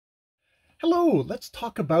Hello, let's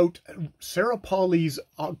talk about Sarah Polley's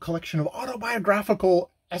collection of autobiographical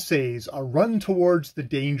essays, A Run Towards the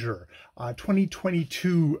Danger,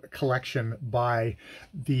 2022 collection by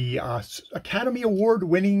the Academy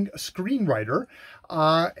Award-winning screenwriter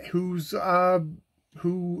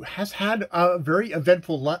who has had a very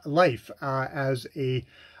eventful life as a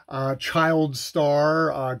child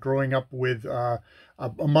star, growing up with a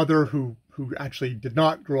mother who actually did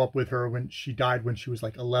not grow up with her when she died when she was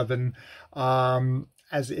like 11,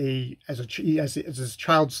 as a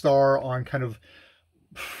child star on kind of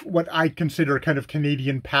what I consider kind of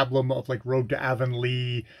Canadian pablum of like Road to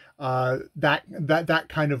Avonlea, that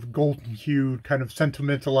kind of golden hued, kind of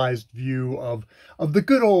sentimentalized view of the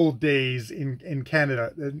good old days in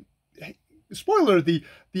Canada. Spoiler, the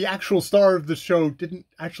actual star of the show didn't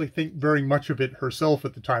actually think very much of it herself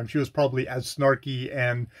at the time. She was probably as snarky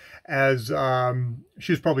and as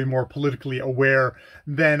she was probably more politically aware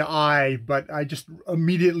than I, but I just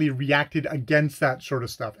immediately reacted against that sort of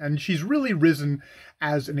stuff. And she's really risen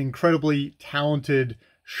as an incredibly talented,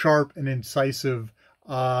 sharp, and incisive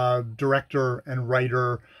director and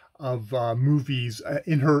writer of movies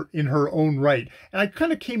in her own right. And I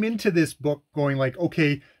kind of came into this book going like,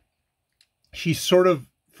 okay, she's sort of,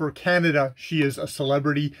 for Canada, she is a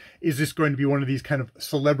celebrity. Is this going to be one of these kind of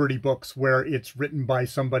celebrity books where it's written by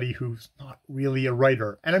somebody who's not really a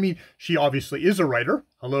writer? And I mean, she obviously is a writer.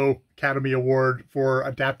 Hello, Academy Award for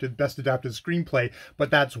Best Adapted Screenplay.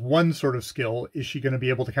 But that's one sort of skill. Is she going to be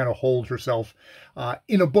able to kind of hold herself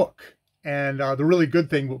in a book? And the really good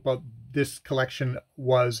thing about this collection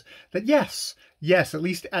was that yes, at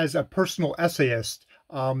least as a personal essayist,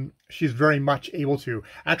 she's very much able to.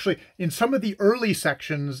 Actually, in some of the early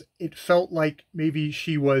sections, it felt like maybe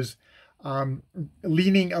she was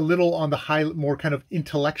leaning a little on the more kind of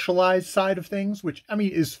intellectualized side of things, which, I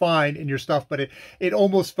mean, is fine in your stuff, but it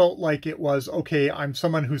almost felt like it was, okay, I'm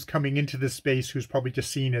someone who's coming into this space who's probably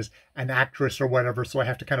just seen as an actress or whatever, so I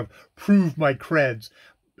have to kind of prove my creds.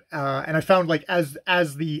 And I found like as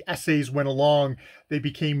the essays went along, they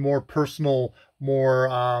became more personal, more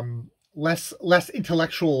less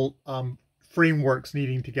intellectual frameworks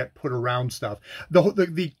needing to get put around stuff.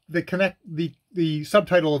 The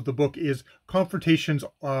subtitle of the book is Confrontations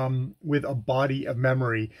with a Body of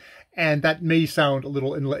Memory, and that may sound a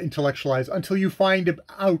little intellectualized until you find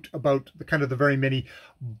out about the kind of the very many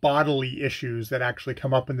bodily issues that actually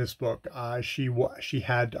come up in this book. She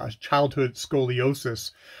had childhood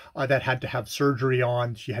scoliosis that had to have surgery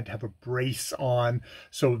on. She had to have a brace on,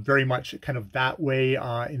 so very much kind of that way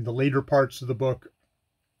in the later parts of the book.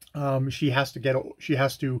 She has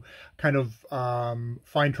to kind of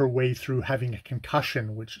find her way through having a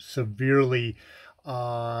concussion, which severely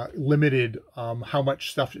limited how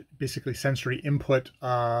much stuff, basically sensory input,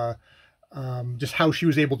 just how she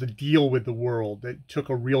was able to deal with the world. It took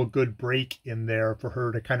a real good break in there for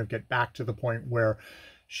her to kind of get back to the point where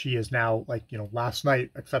she is now, like, you know, last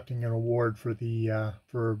night accepting an award for the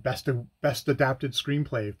for best adapted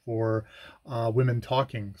screenplay for Women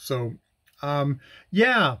Talking. So it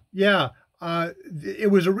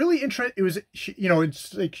was a really interesting, it was, you know,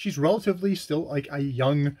 it's like she's relatively still like a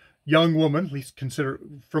young woman, at least consider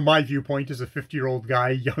from my viewpoint as a 50-year-old guy,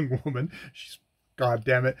 young woman. She's, God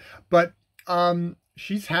damn it. But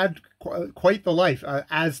she's had quite the life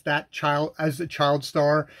as a child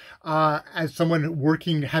star, as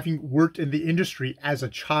someone having worked in the industry as a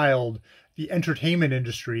child, the entertainment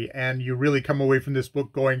industry. And you really come away from this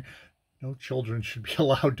book going, no children should be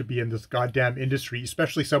allowed to be in this goddamn industry,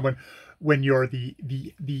 especially someone when you're the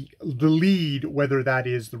lead, whether that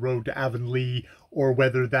is The Road to Avonlea or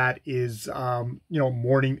whether that is you know,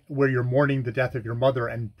 where you're mourning the death of your mother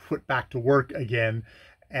and put back to work again,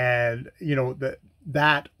 and you know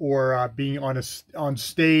that or being on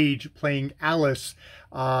stage playing Alice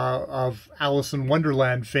of Alice in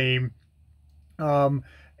Wonderland fame.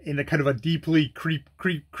 In a kind of a deeply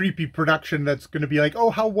creepy production that's going to be like, oh,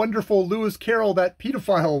 how wonderful Lewis Carroll, that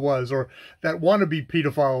pedophile was, or that wannabe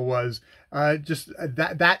pedophile was. Just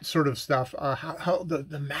that sort of stuff. How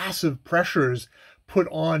the massive pressures put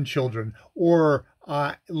on children. Or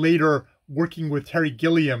later working with Terry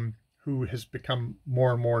Gilliam, who has become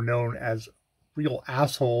more and more known as real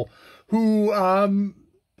asshole, who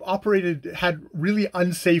had really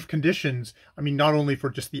unsafe conditions. I mean, not only for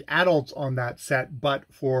just the adults on that set, but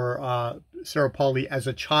for Sarah Polley as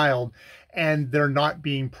a child, and there not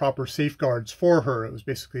being proper safeguards for her. It was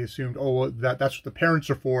basically assumed, oh, well, that's what the parents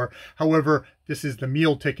are for. However, this is the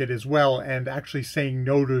meal ticket as well, and actually saying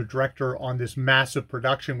no to the director on this massive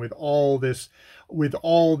production with all this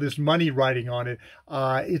money riding on it.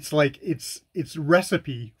 It's like it's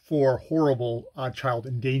recipe for horrible child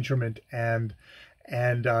endangerment and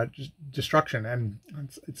destruction. And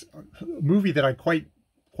it's a movie that I quite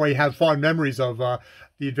have fond memories of.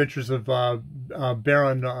 The Adventures of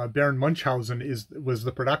Baron Munchausen was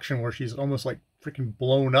the production where she's almost like freaking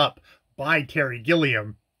blown up by Terry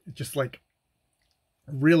Gilliam. Just like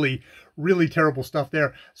really, really terrible stuff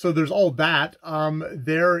there. So there's all that.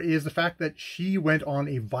 There is the fact that she went on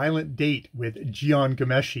a violent date with Jian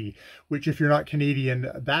Ghomeshi, which, if you're not Canadian,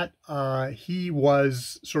 that he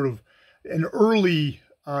was sort of an early,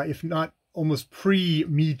 if not almost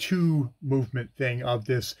pre-Me Too movement thing of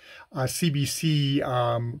this CBC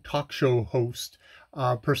talk show host,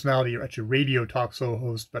 personality, or actually radio talk show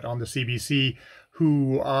host, but on the CBC,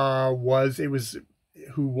 who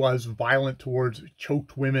was violent towards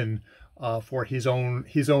choked women for his own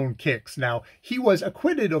kicks. Now, he was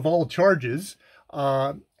acquitted of all charges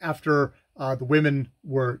after the women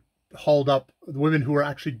were hauled up. The women who were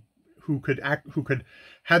actually who could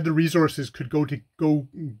had the resources could go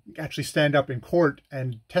actually stand up in court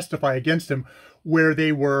and testify against him, where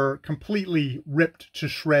they were completely ripped to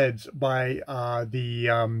shreds by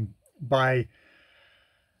the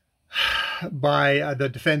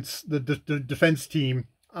defense team.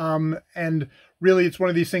 And really, it's one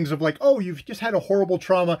of these things of like, oh, you've just had a horrible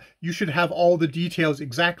trauma. You should have all the details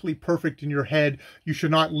exactly perfect in your head. You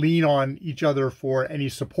should not lean on each other for any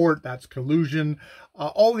support. That's collusion.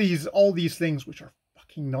 All these things, which are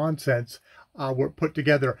fucking nonsense, were put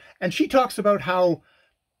together. And she talks about how,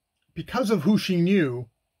 because of who she knew,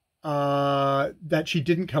 that she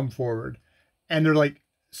didn't come forward. And they're like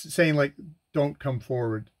saying like, don't come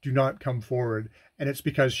forward. Do not come forward. And it's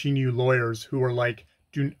because she knew lawyers who were like,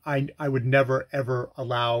 I would never, ever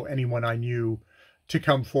allow anyone I knew to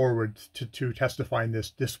come forward to testify in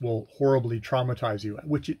this. This will horribly traumatize you,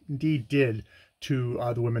 which it indeed did to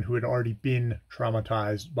the women who had already been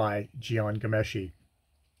traumatized by Jian Ghomeshi,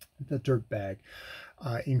 the dirtbag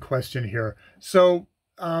in question here. So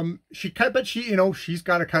she's got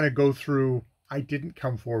to kind of go through, I didn't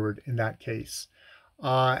come forward in that case.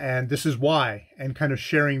 And this is why, and kind of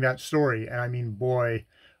sharing that story. And I mean, boy,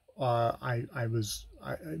 I was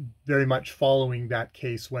very much following that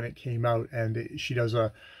case when it came out, and it's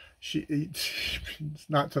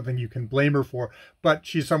not something you can blame her for, but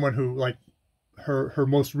she's someone who, like, her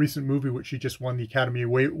most recent movie, which she just won the Academy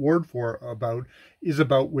Award for, is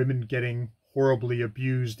about women getting horribly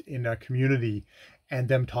abused in a community, and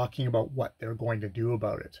them talking about what they're going to do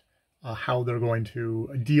about it, how they're going to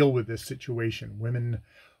deal with this situation.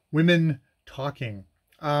 Women talking.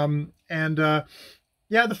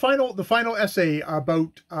 Yeah, the final essay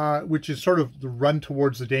about, which is sort of the run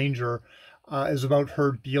towards the danger, is about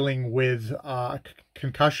her dealing with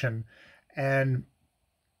concussion. And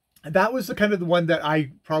that was the one that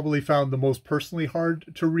I probably found the most personally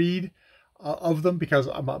hard to read of them, because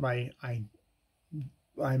I'm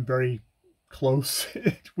very close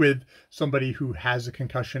with somebody who has a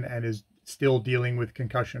concussion and is still dealing with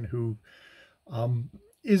concussion, who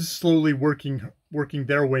is slowly working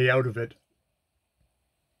their way out of it,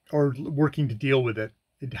 or working to deal with it.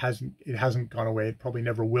 It hasn't gone away. It probably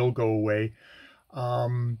never will go away.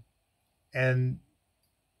 And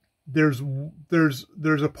there's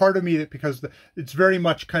a part of me that, because it's very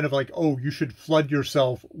much kind of like, oh, you should flood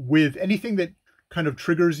yourself with anything that kind of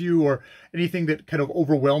triggers you, or anything that kind of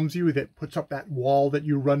overwhelms you, that puts up that wall that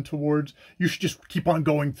you run towards. You should just keep on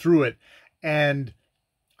going through it. And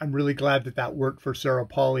I'm really glad that worked for Sarah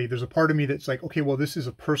Polley. There's a part of me that's like, okay, well, this is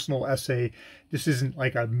a personal essay. This isn't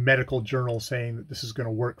like a medical journal saying that this is going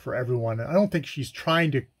to work for everyone. And I don't think she's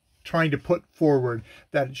trying to put forward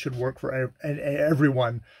that it should work for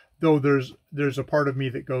everyone. Though there's a part of me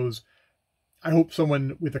that goes, I hope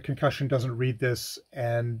someone with a concussion doesn't read this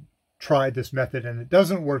and try this method and it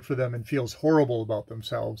doesn't work for them and feels horrible about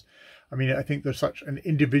themselves. I mean, I think there's such an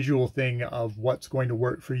individual thing of what's going to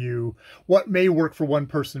work for you. What may work for one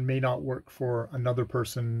person may not work for another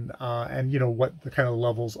person. And, what the kind of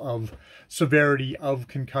levels of severity of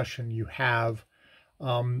concussion you have.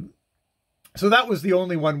 So that was the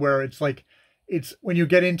only one where it's like, it's when you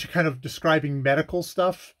get into kind of describing medical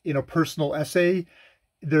stuff in a personal essay,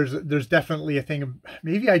 there's definitely a thing of,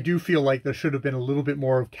 maybe I do feel like there should have been a little bit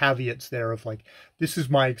more of caveats there of like, this is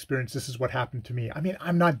my experience, this is what happened to me. I mean,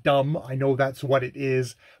 I'm not dumb, I know that's what it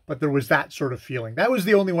is, but there was that sort of feeling. That was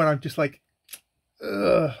the only one I'm just like,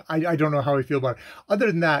 I don't know how I feel about it. Other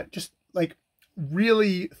than that, just like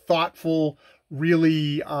really thoughtful,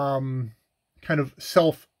 really kind of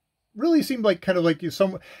really seemed like kind of like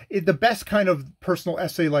the best kind of personal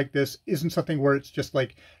essay like this isn't something where it's just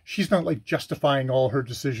like, she's not like justifying all her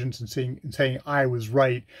decisions and saying I was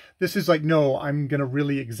right. This is like, no, I'm going to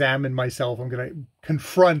really examine myself. I'm going to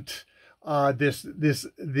confront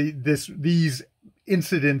these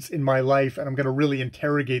incidents in my life, and I'm going to really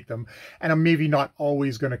interrogate them. And I'm maybe not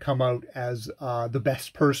always going to come out as the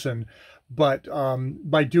best person, but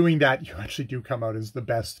by doing that, you actually do come out as the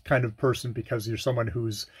best kind of person, because you're someone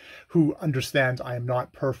who understands I am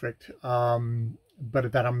not perfect,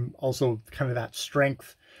 but that I'm also kind of that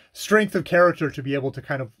strength of character to be able to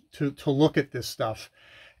kind of to look at this stuff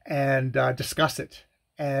and discuss it,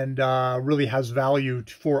 and really has value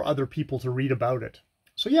for other people to read about it.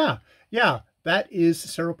 So yeah, that is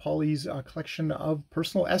Sarah Polley's collection of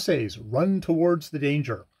personal essays, Run Towards the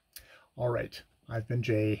Danger. All right. I've been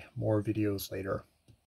Jay. More videos later.